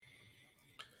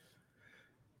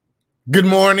Good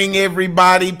morning,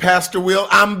 everybody. Pastor Will,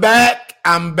 I'm back.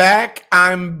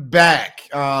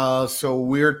 So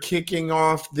we're kicking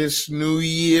off this new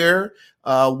year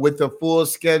with a full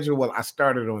schedule. Well, I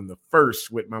started on the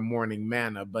first with my morning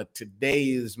manna, but today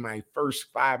is my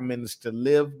first 5 minutes to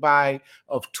live by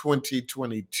of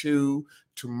 2022.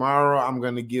 Tomorrow, I'm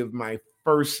going to give my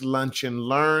first lunch and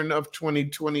learn of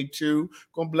 2022.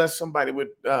 Going to bless somebody with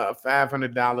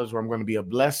 $500, or I'm going to be a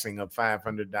blessing of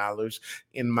 $500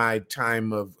 in my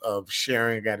time of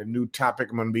sharing. I got a new topic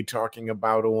I'm going to be talking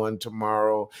about on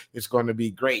tomorrow. It's going to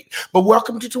be great. But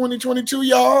welcome to 2022,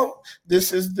 y'all.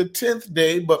 This is the 10th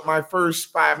day, but my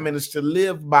first 5 minutes to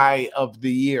live by of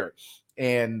the year.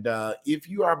 And if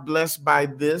you are blessed by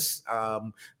this,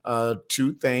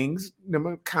 two things.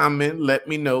 Number, comment, let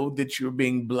me know that you're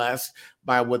being blessed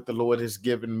by what the Lord has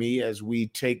given me as we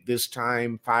take this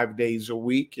time 5 days a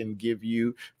week and give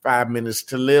you 5 minutes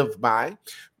to live by.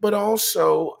 But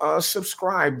also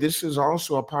subscribe. This is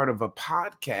also a part of a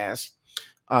podcast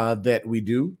that we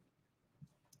do.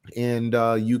 And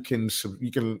you can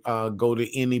go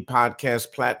to any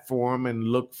podcast platform and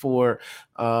look for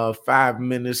 5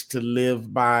 minutes to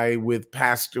live by with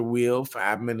Pastor Will.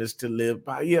 5 minutes to live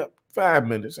by. Yep, 5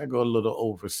 minutes. I go a little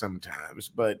over sometimes,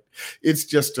 but it's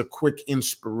just a quick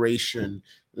inspiration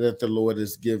that the Lord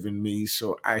has given me.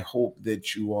 So I hope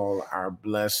that you all are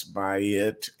blessed by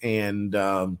it. And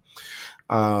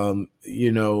on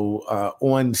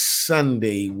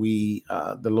Sunday,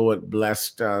 the Lord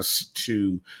blessed us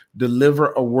to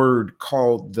deliver a word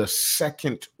called the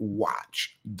second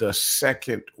watch. The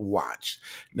second watch.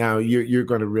 Now you're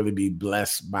going to really be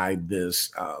blessed by this.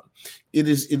 It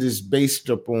is based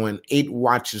upon 8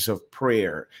 watches of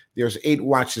prayer. There's 8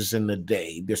 watches in the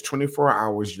day. There's 24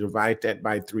 hours. You divide that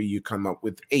by 3, you come up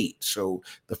with 8. So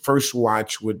the first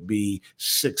watch would be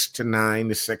 6 to 9.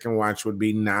 The second watch would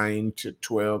be 9 to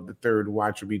 12. The third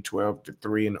watch would be 12 to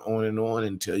 3, and on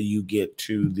until you get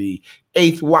to the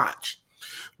 8th watch.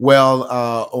 Well,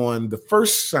 on the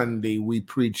first Sunday, we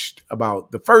preached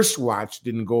about the first watch.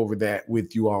 Didn't go over that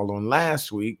with you all on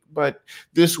last week, but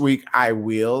this week I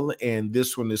will. And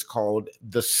this one is called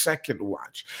the second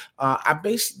watch. I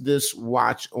based this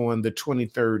watch on the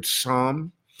 23rd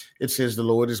Psalm. It says, "The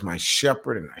Lord is my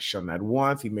shepherd, and I shall not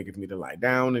want. He maketh me to lie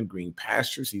down in green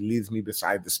pastures. He leads me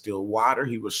beside the still water.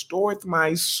 He restoreth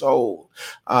my soul.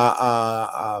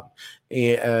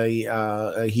 He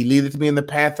leadeth me in the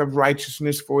path of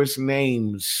righteousness for his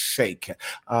name's sake."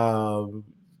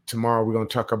 Tomorrow we're going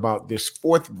to talk about this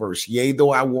 4th verse. "Yea,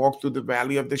 though I walk through the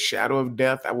valley of the shadow of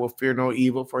death, I will fear no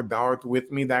evil, for thou art with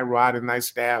me, thy rod and thy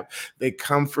staff, they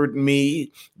comfort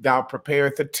me. Thou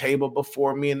preparest a table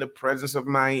before me in the presence of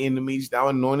my enemies.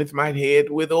 Thou anointest my head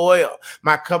with oil.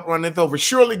 My cup runneth over.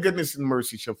 Surely goodness and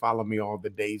mercy shall follow me all the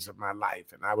days of my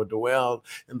life, and I will dwell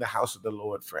in the house of the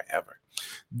Lord forever."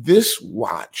 This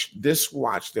watch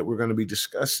that we're going to be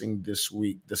discussing this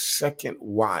week, the second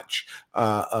watch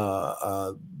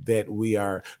that we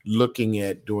are looking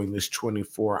at during this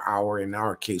 24-hour, in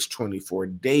our case,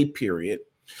 24-day period.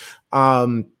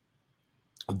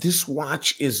 This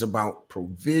watch is about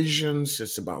provisions.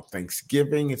 It's about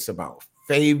thanksgiving. It's about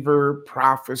favor,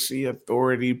 prophecy,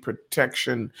 authority,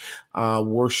 protection,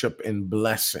 worship, and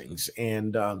blessings.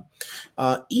 And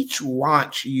each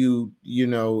watch,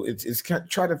 it's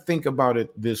try to think about it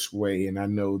this way. And I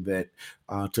know that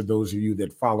to those of you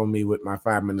that follow me with my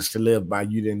 5 minutes to live by, I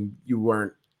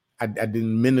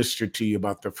didn't minister to you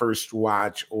about the first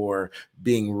watch or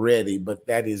being ready, but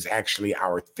that is actually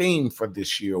our theme for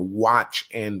this year: watch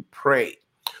and pray.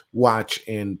 Watch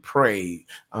and pray,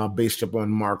 based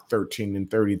upon Mark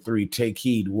 13:33. "Take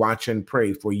heed, watch and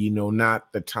pray, for ye know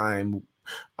not the time,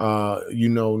 you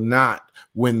know not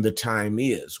when the time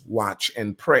is." Watch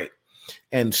and pray.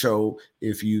 And so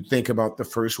if you think about the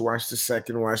first watch, the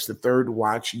second watch, the third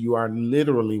watch, you are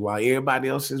literally, while everybody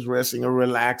else is resting or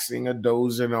relaxing or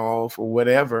dozing off or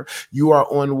whatever, you are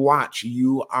on watch.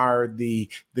 You are the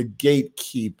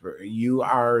gatekeeper. You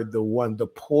are the one, the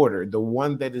porter, the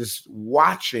one that is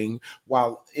watching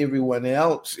while everyone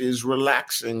else is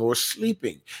relaxing or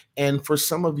sleeping. And for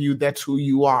some of you, that's who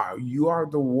you are. You are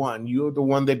the one. You're the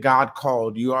one that God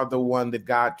called. You are the one that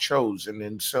God chose.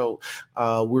 And so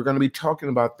we're going to be talking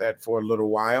about that for a little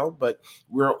while, but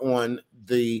we're on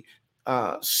the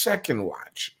second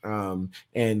watch.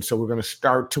 And so we're going to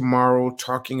start tomorrow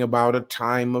talking about a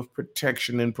time of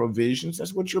protection and provisions.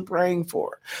 That's what you're praying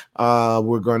for.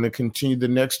 We're going to continue the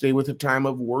next day with a time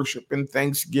of worship and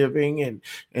thanksgiving.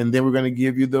 And then we're going to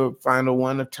give you the final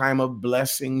one, a time of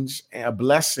blessings, a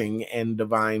blessing and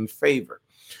divine favor.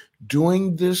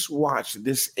 During this watch,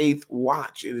 this eighth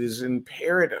watch, it is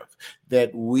imperative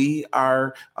that we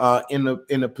are in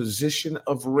a position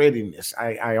of readiness.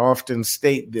 I often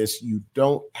state this: you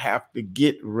don't have to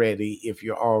get ready if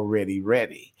you're already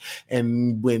ready.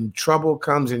 And when trouble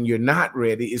comes and you're not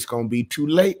ready, it's going to be too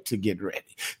late to get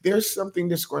ready. There's something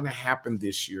that's going to happen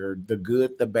this year: the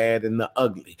good, the bad, and the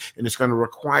ugly. And it's going to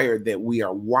require that we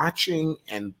are watching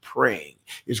and praying.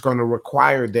 It's going to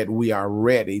require that we are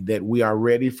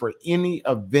ready for any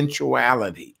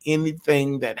eventuality,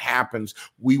 anything that happens.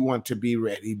 We want to be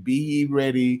ready. Be ye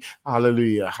ready.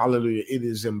 Hallelujah. Hallelujah. It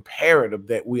is imperative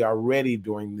that we are ready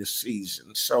during this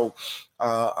season. So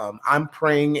I'm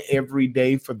praying every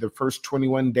day for the first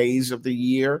 21 days of the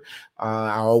year.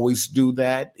 I always do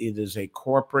that. It is a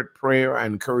corporate prayer. I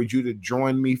encourage you to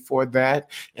join me for that.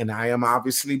 And I am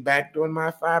obviously back doing my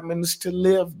 5 minutes to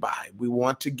live by. We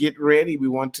want to get ready. We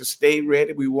want to stay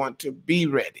ready. We want to be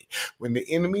ready. When the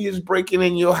enemy is breaking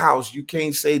in your house, you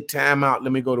can't say, time out,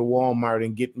 let me go to Walmart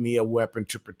and get me a weapon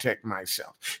to protect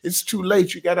myself. It's too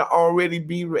late. You got to already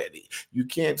be ready. You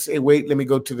can't say, wait, let me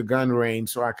go to the gun range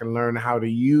so I can learn how to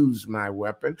use my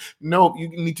weapon. No, you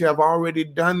need to have already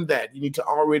done that. You need to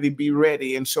already be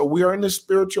ready. And so we are in a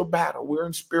spiritual battle. We're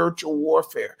in spiritual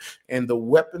warfare. And the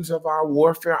weapons of our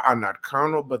warfare are not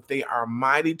carnal, but they are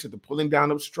mighty to the pulling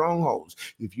down of strongholds.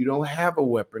 If you don't have a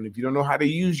weapon, if you don't know how to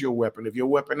use your weapon, if your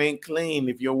weapon ain't clean,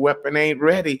 if your weapon ain't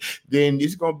ready, then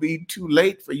it's going to be too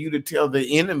late for you to tell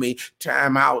the enemy,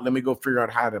 time out, let me go figure out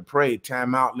how to pray.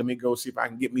 Time out, let me go see if I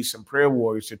can get me some prayer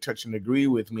warriors to touch and agree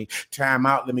with me. Time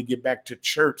out, let me get back to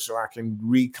church so I can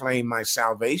reclaim my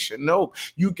salvation. No,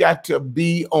 you got to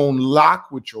be on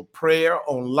lock with your prayer,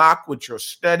 on lock with your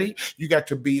study. You got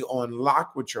to be on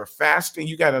lock with your fasting.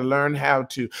 You got to learn how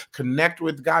to connect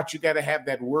with God. You got to have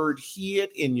that word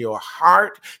hid in your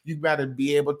heart. You got to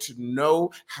be able to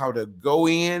know how to go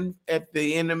in at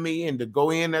the enemy and to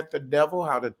go in at the devil,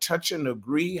 how to touch and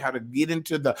agree, how to get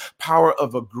into the power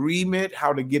of agreement,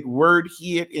 how to get word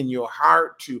hid in your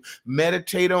heart, to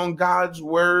meditate on God's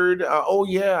word. Oh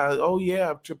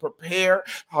yeah, to prepare,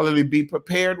 hallelujah, be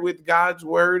prepared with God's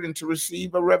word and to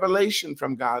receive a revelation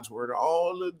from God's word.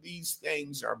 All of these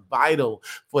things are vital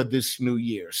for this new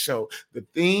year. So the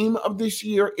theme of this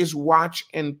year is watch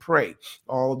and pray.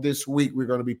 All this week, we're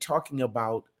going to be talking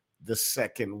about the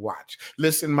second watch.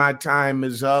 Listen, my time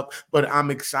is up, but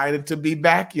I'm excited to be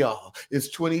back, y'all. It's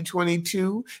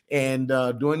 2022, and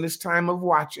during this time of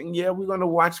watching, we're going to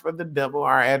watch for the devil.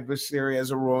 Our adversary,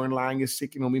 as a roaring lion, is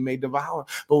seeking whom he may devour.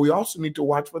 But we also need to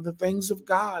watch for the things of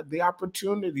God, the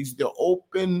opportunities, the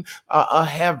open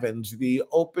heavens, the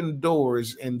open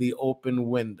doors, and the open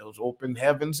windows. Open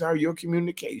heavens are your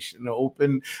communication. The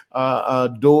open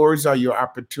doors are your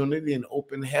opportunity, and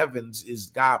open heavens is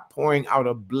God pouring out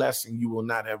a blessing you will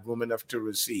not have room enough to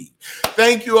receive.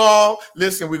 Thank you all.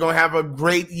 Listen, we're going to have a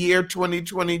great year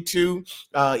 2022.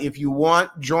 If you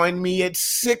want, join me at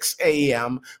 6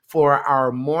 a.m. for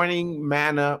our morning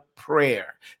manna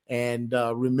prayer. And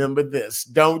remember this: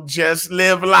 don't just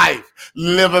live life,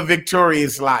 live a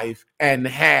victorious life and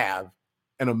have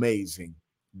an amazing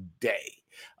day.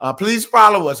 Please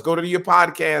follow us. Go to your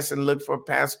podcast and look for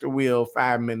Pastor Will,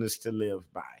 5 Minutes to Live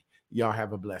By. Y'all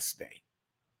have a blessed day.